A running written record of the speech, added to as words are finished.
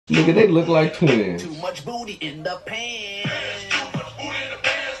Nigga, they look like twins. Too much booty in the pants.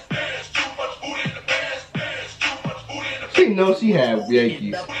 She knows she had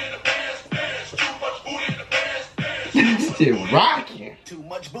Yankees. This shit rocking. Too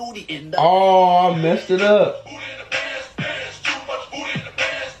much booty in the Oh, I messed it up.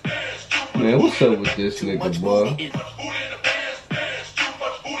 Man, what's up with this nigga, boy?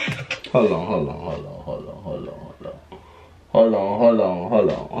 Hold on.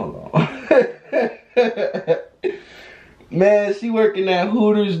 Man, she working at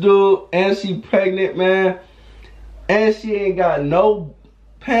Hooters, dude, and she pregnant, man. And she ain't got no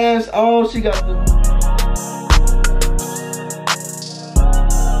pants on. She got the...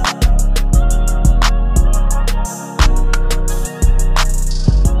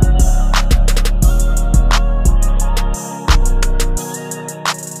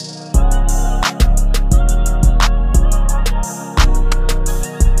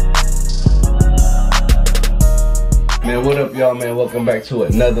 What up, y'all, man? Welcome back to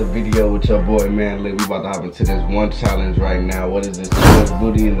another video with your boy, man. Look, we about to hop into this one challenge right now. What is this? Too much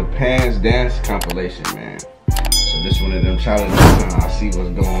booty in the pants dance compilation, man. So this one of them challenges, man. I see what's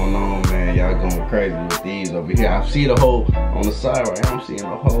going on, man. Y'all going crazy with these over here. I see the whole on the side right here. I'm seeing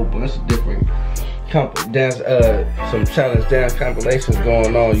a whole bunch of different some challenge dance compilations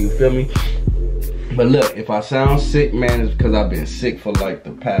going on. You feel me? But look, if I sound sick, man, it's because I've been sick for like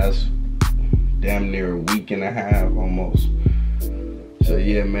the past damn near a week and a half almost. So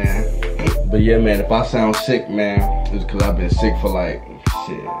yeah, man. But yeah, man, if I sound sick, man, it's because I've been sick for like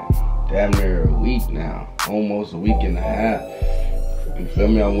shit, damn near a week now, almost a week and a half. You feel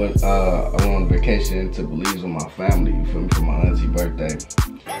me? I went on vacation to Belize with my family, you feel me, for my auntie's birthday.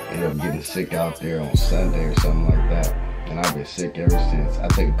 Ended up getting sick out there on Sunday or something like that, and I've been sick ever since. I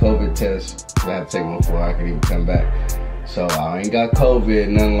took a COVID test, but I had to take one before I could even come back. So I ain't got COVID,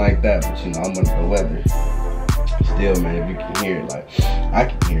 nothing like that, but you know, I'm under the weather. Still, man, if you can hear it, like, I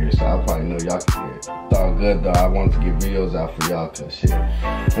can hear it, so I probably know y'all can hear it. It's all good, though. I wanted to get videos out for y'all, cause shit,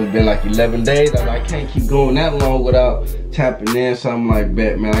 it's been like 11 days, I can't keep going that long without tapping in, so I'm like,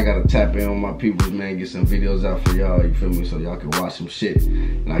 bet, man, I gotta tap in on my peoples, man, get some videos out for y'all, you feel me, so y'all can watch some shit,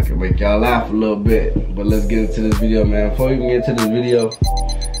 and I can make y'all laugh a little bit. But let's get into this video, man. Before we even get into this video,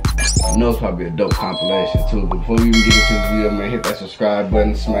 I know it's probably a dope compilation too, but before we even get into this video, man, hit that subscribe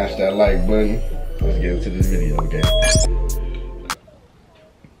button, smash that like button. Let's get into this video, okay?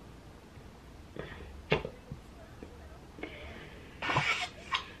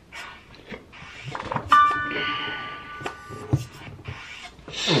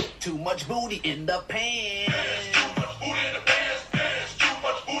 too much booty in the pants.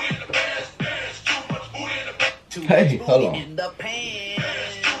 Hey, hold on. In the pants.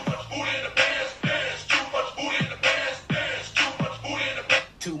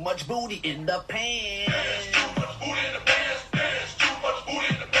 Too much booty in the pants.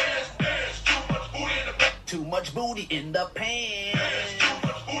 Too much booty in the pants.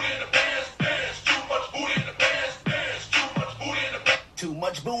 Too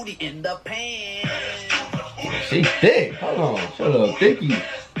much booty in the pants. She thick. Hold on. Shut up, thicky.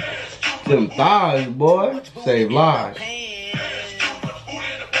 Them thighs, boy. Save lives.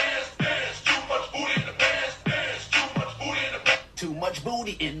 Too much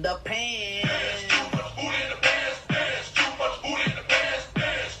booty in the pants.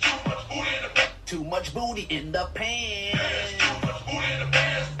 Too much booty in the pants.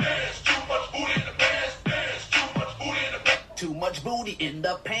 Too much booty in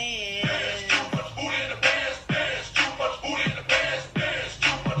the pants.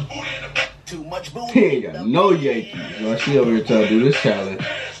 Too much booty. He ain't got no Yankees. Well, she over here trying to do this challenge.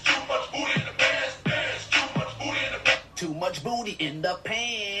 Too much booty in the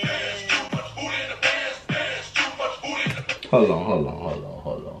pants. Hold on.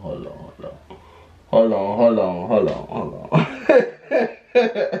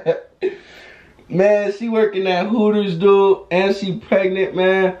 Man, she working at Hooters, dude, and she pregnant,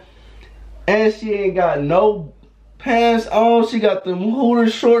 man. And she ain't got no pants on. She got them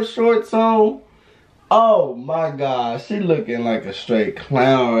Hooters shorts on. Oh my God, she looking like a straight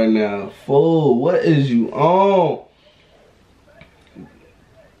clown right now. Fool, what is you on?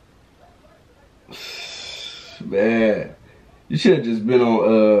 Man, you should have just been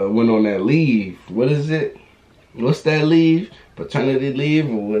on went on that leave. What is it? What's that leave? Paternity leave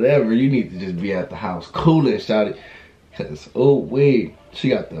or whatever. You need to just be at the house cooling, shawty. Cause oh wait, she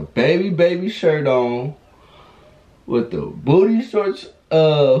got the baby shirt on with the booty shorts,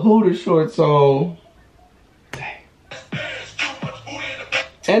 Hooter shorts on. Dang.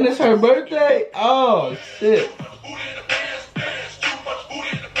 And it's her birthday? Oh shit.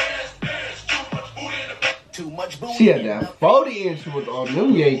 much booty. She had that 40-inch with all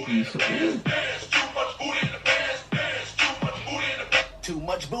them Yankees. Too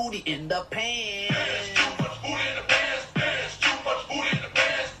much booty in the pants.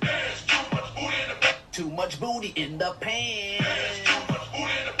 Too much booty in the pants.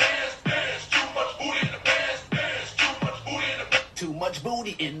 Too much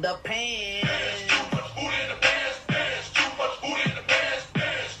booty in the pants.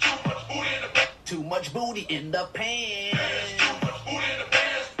 Too much booty in the pants.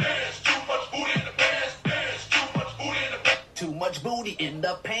 Too much booty in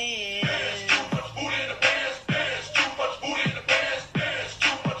the pants.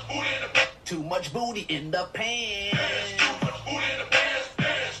 Too much booty in the pants.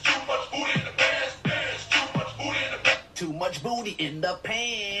 Too much booty in the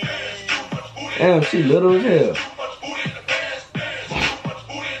pants. Damn, she little as hell.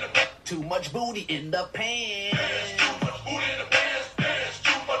 Too much booty in the pants.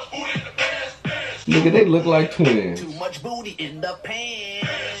 Nigga, they look like twins. Too much booty in the pants.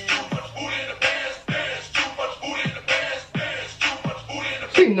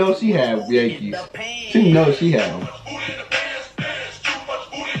 She knows she had Yankees. She knows she had them.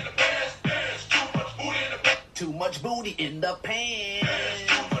 Too much booty in the pants.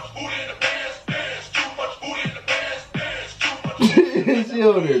 She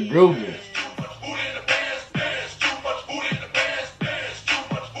over there grooving.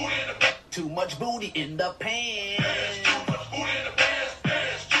 Too much booty in the pants.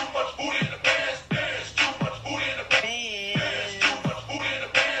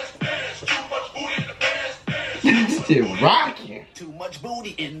 This shit rocking. Too much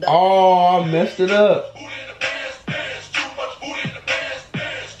booty in the Oh, I messed it up.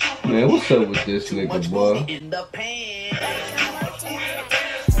 Man, what's up with this Too nigga, much boy? booty in the pants.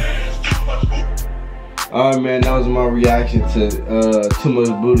 Alright, man, that was my reaction to Too Much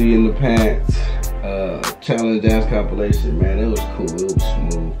Booty in the Pants challenge dance compilation, man. It was cool. It was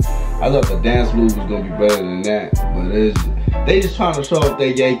smooth. I thought the dance move was gonna be better than that, but they just trying to show up their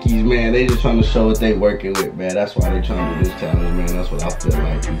Yankees, man. They just trying to show what they working with, man. That's why they trying to do this challenge, man. That's what I feel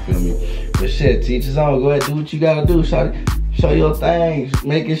like. You feel me? But shit, teachers on. Go ahead, do what you gotta do, shawty. Show your things.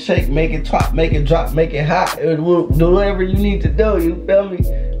 Make it shake, make it top, make it drop, make it hot. Do whatever you need to do. You feel me?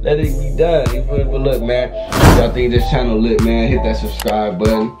 Let it be done. You feel me? But look, man, if y'all think this channel lit, man, hit that subscribe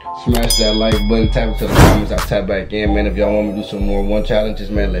button, smash that like button, tap into the comments. I'll tap back in, man. If y'all want me to do some more one challenges,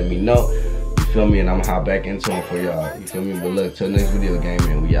 man, let me know. You feel me? And I'm gonna hop back into them for y'all. You feel me? But look, till next video game,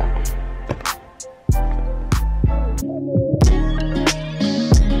 man, we out.